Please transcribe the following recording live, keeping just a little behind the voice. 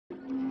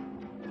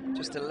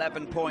Just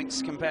 11 points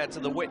compared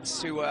to the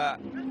Wits, who are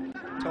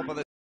top of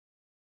the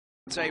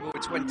table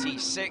with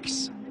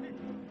 26.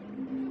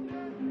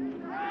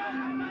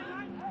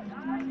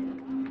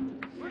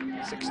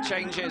 Six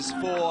changes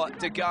for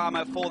Da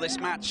Gama for this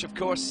match, of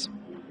course.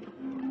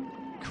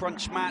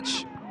 Crunch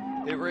match,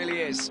 it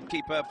really is.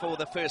 Keeper for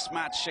the first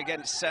match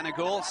against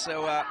Senegal,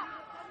 so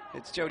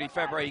it's Jody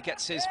February. He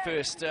gets his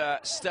first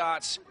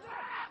start,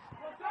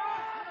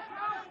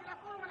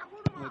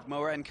 with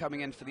Moren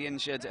coming in for the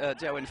injured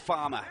Derwin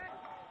Farmer.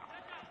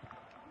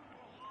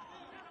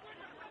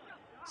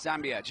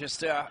 Zambia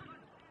just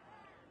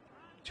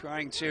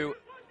trying to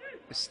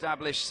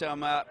establish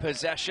some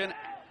possession.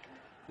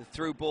 The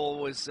through ball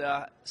was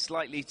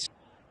slightly...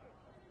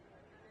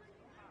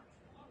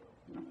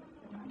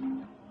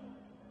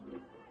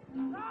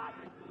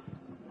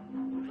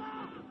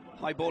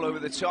 High ball over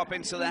the top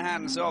into the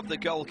hands of the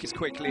goalkeeper as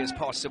quickly as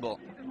possible.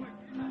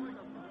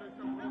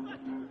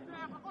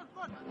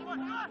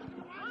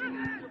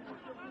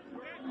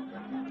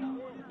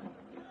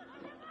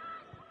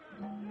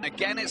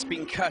 Again, it's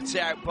been cut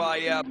out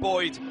by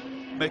Boyd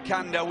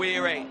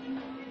Mkandawire,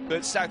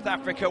 but South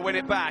Africa win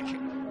it back.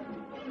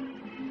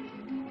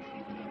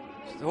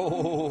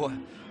 Oh,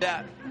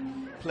 that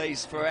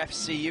plays for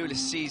FC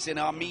Ulysses in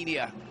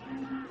Armenia.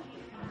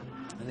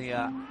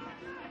 The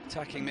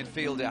attacking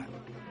midfielder,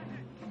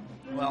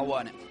 well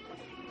won.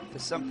 For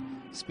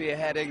some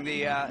spearheading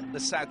the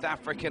South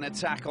African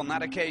attack on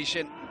that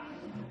occasion.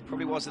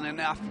 Probably wasn't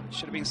enough.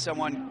 Should have been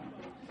someone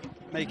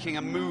making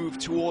a move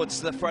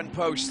towards the front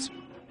post.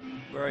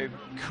 Very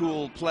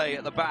cool play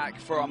at the back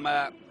from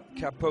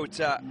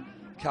Kapota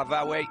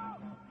Kavawe.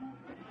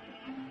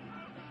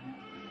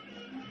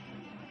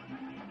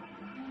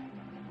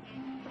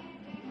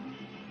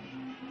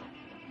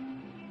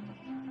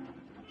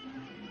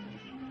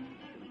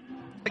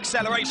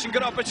 Acceleration,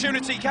 good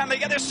opportunity. Can they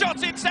get their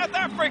shot in? South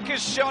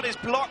Africa's shot is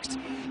blocked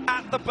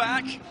at the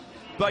back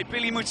by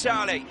Billy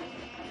Mutale.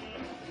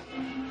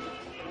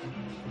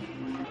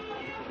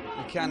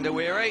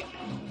 Mkandawire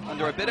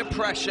under a bit of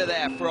pressure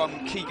there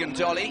from Keegan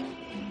Dolly.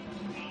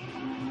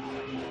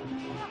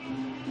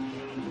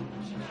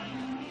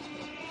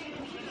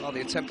 Well,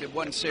 the attempted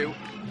 1-2.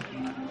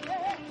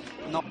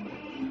 Not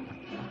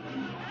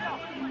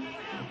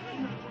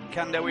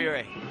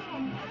Mkandawire.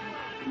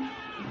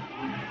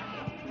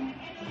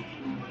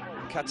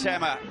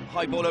 Katema,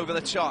 high ball over the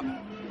top.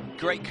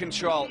 Great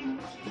control.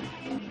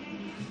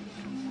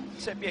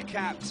 Tip your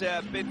cap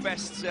to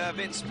Bidvest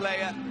Vince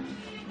player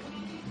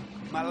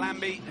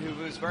Malambi,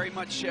 who was very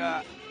much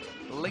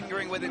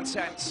lingering with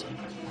intent.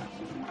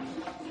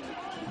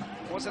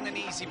 Wasn't an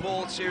easy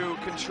ball to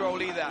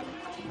control either.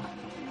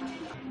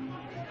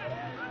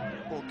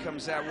 Ball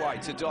comes out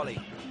wide to Dolly.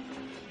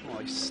 Oh,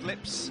 he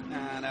slips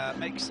and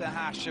makes a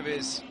hash of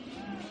his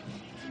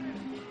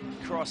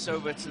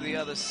crossover to the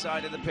other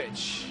side of the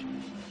pitch.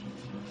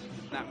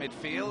 That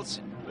midfield,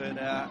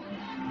 but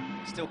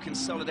still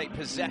consolidate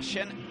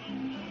possession.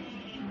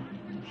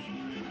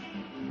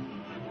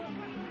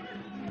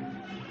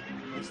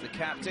 It's the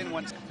captain.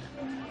 Once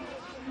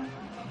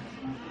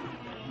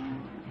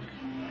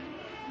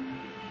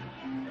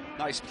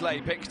nice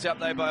play picked up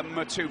there by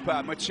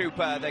Matupa.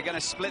 Matupa, they're going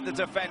to split the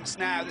defence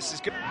now. This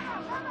is good.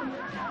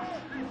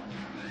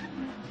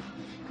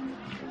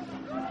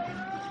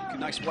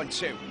 Nice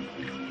 1-2.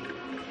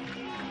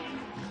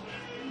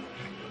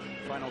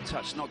 Final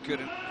touch, not good.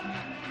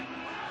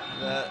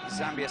 The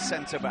Zambia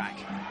centre-back.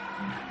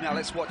 Now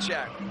let's watch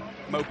out.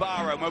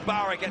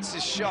 Mobara gets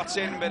his shot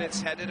in, but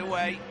it's headed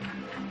away.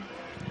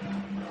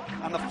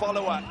 And the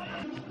follow-up.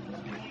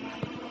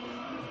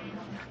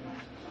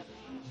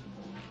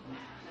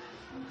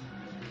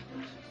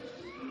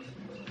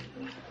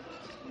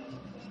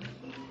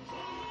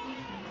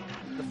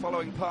 The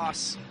following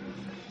pass,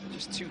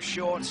 just too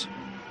short.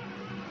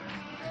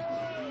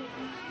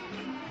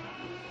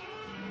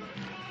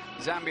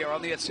 Zambia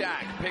on the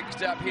attack,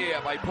 picked up here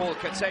by Paul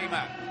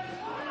Katema.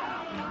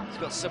 He's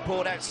got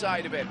support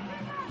outside of him.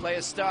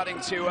 Players starting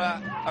to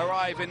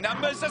arrive in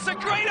numbers. That's a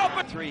great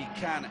opportunity.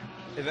 Three-can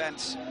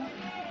event.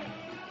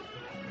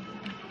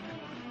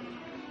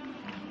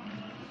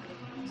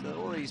 So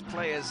all these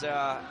players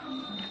are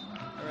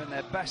in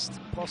their best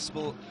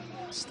possible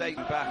state.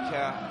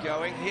 Back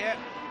going here.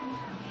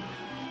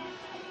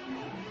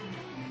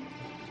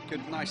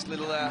 Good, nice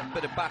little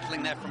bit of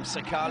battling there from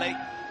Sakali.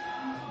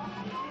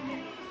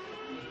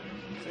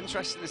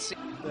 Interesting to see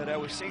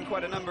that we've seen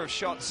quite a number of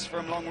shots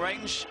from long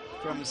range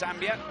from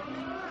Zambia,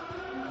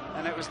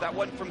 and it was that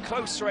one from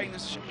close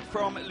range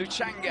from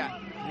Luchanga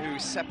who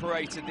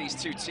separated these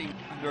two teams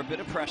under a bit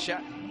of pressure.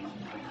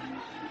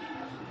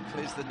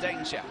 Clears the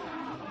danger.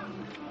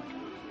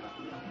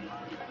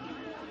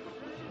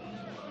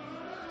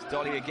 It's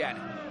Dolly again.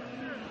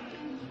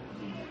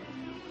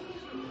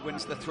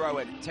 Wins the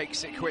throw-in,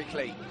 takes it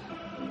quickly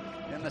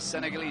in the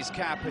Senegalese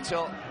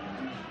capital.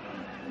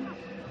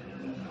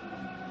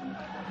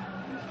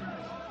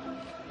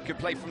 Good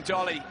play from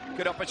Dolly,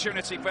 good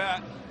opportunity for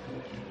her.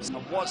 It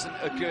wasn't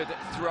a good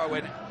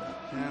throw-in,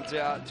 and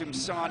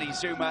Dumsani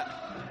Zuma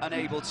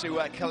unable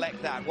to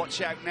collect that.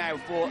 Watch out now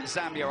for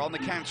Zambia on the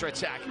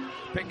counter-attack.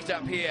 Picked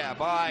up here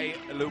by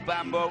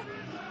Lubambo.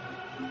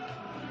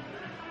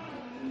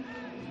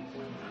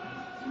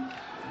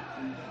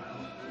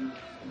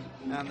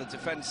 And the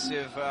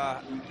defensive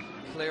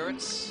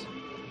clearance.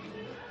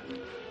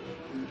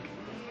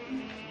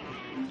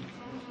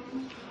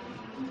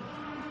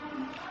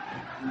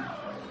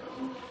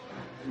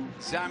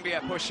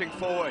 Zambia pushing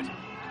forward.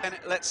 And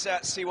let's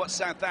see what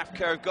South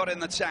Africa have got in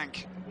the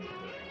tank.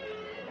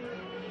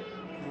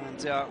 And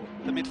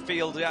the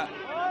midfielder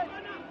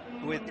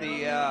with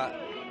the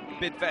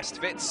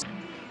Bidvest.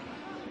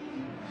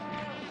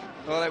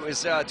 Well, it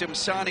was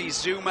Dumsani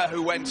Zuma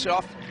who went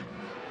off.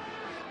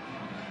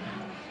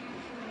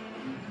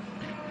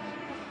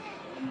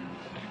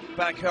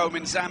 Back home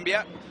in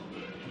Zambia.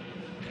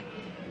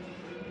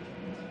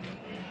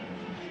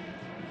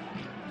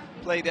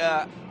 Played,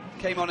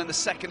 came on in the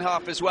second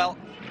half as well.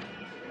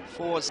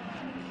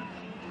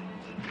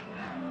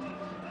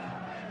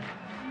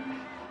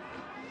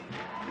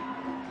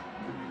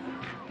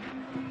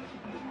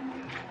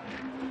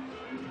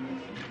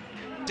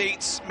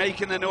 Dietz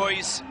making the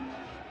noise.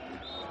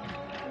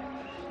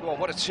 Oh,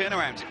 what a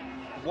turnaround.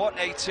 What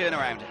a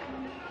turnaround.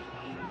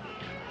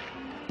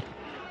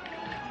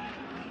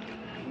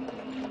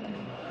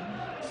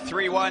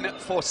 (3-1)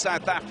 for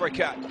South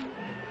Africa.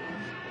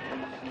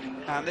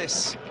 And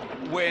this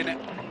win,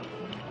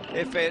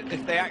 if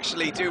they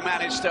actually do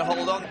manage to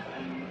hold on.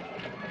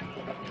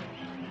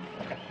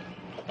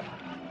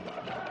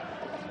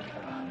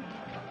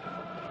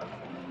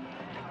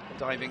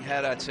 Diving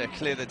header to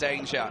clear the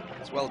danger.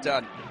 It's well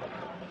done.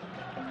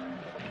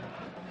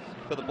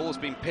 But the ball's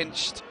been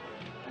pinched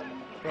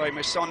by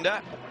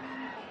Musonda.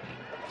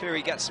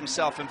 Fury gets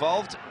himself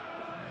involved.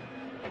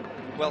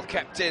 Well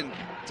kept in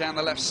down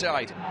the left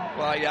side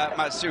by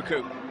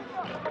Mazuku.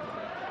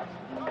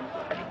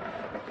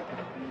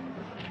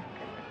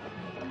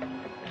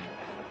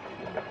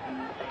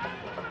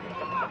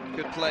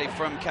 Good play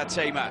from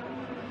Katema.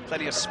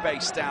 Plenty of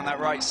space down that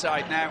right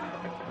side now.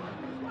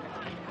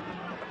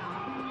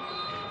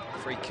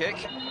 Free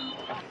kick.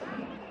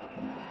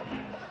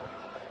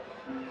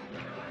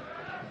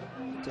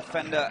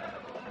 Defender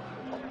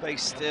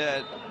based,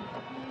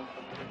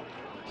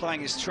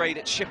 playing his trade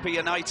at Chipper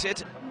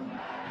United.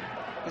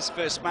 His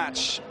first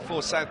match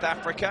for South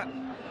Africa.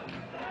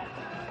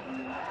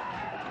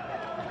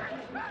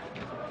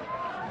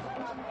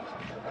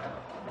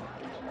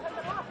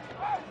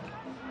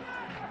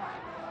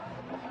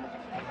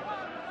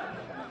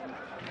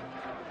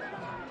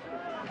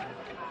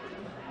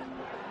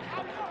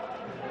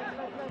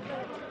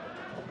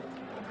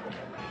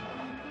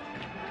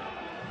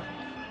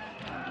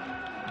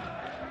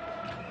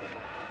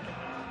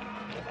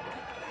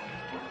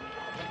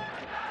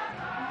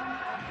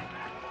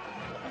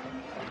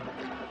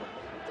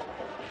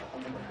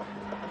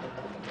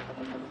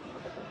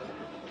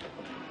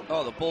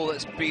 Oh, the ball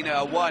that's been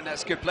won.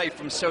 That's good play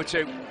from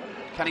Soto.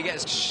 Can he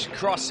get his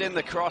cross in?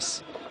 The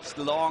cross is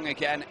long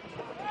again.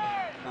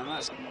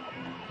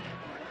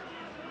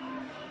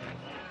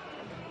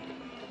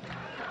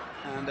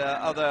 And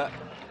other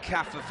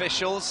CAF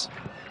officials,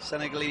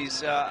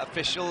 Senegalese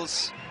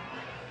officials.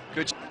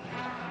 Good.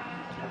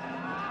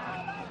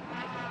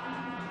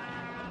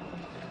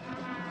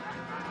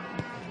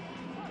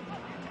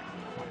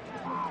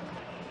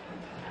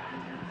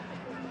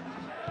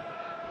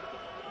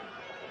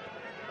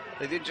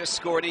 They didn't just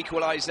score an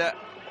equaliser,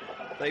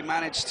 they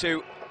managed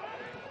to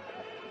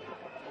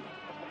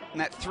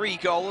net 3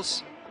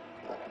 goals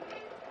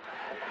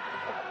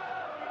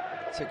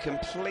to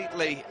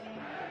completely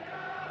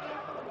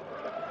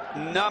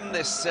numb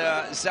this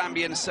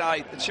Zambian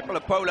side. The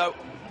Chipolopolo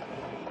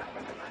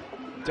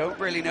don't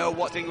really know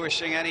what's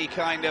distinguishing any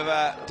kind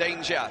of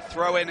danger.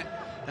 Throw in,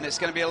 and it's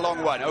going to be a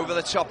long one. Over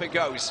the top it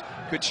goes.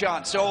 Good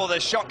chance. Oh, the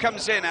shot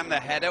comes in, and the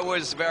header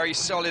was very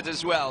solid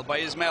as well by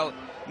Ismail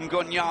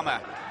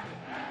Ngonyama.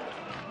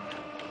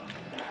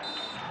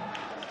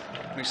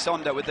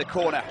 Musonda with the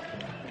corner.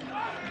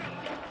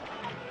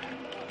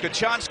 Good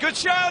chance, good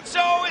chance.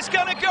 Oh, it's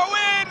going to go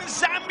in.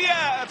 Zambia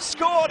have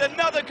scored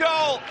another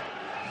goal.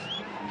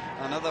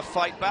 Another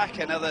fight back,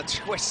 another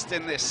twist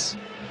in this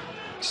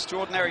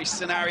extraordinary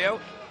scenario.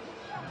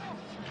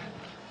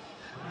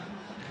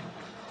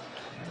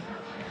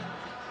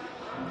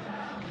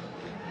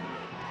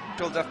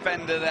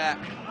 Defender there,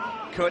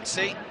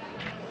 Kutsi.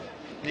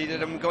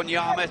 Needed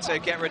Ngonyama to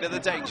get rid of the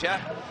danger.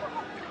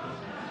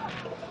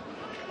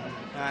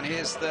 And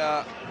here's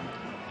the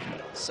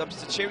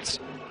substitute.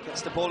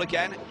 Gets the ball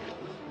again.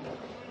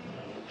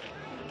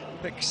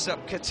 Picks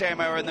up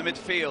Katema in the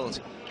midfield.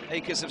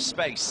 Acres of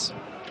space.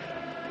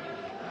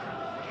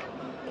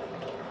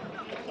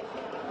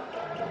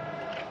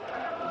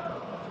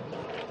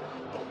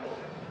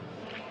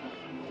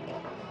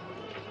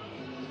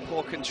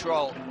 Poor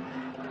control.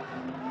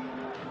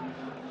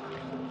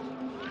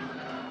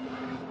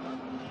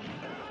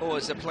 Oh,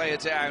 as a player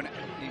down,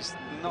 he's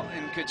not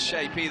in good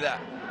shape either.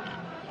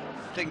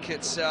 I think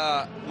it's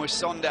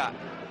Musonda.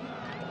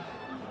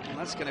 And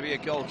that's going to be a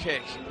goal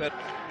kick, but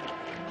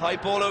High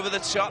ball over the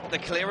top, the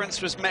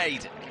clearance was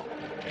made.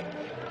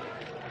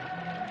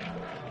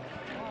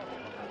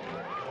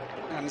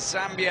 And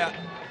Zambia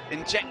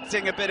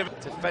injecting a bit of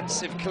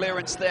defensive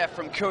clearance there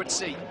from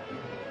Kutsi.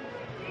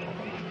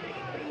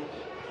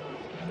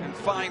 And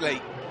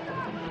finally,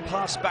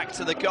 pass back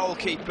to the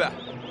goalkeeper.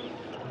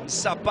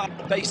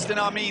 Sabat, based in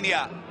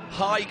Armenia.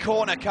 High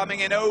corner coming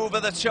in over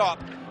the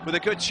top with a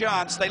good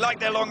chance. They like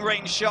their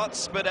long-range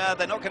shots, but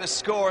they're not going to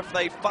score if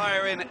they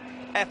fire in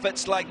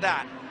efforts like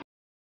that.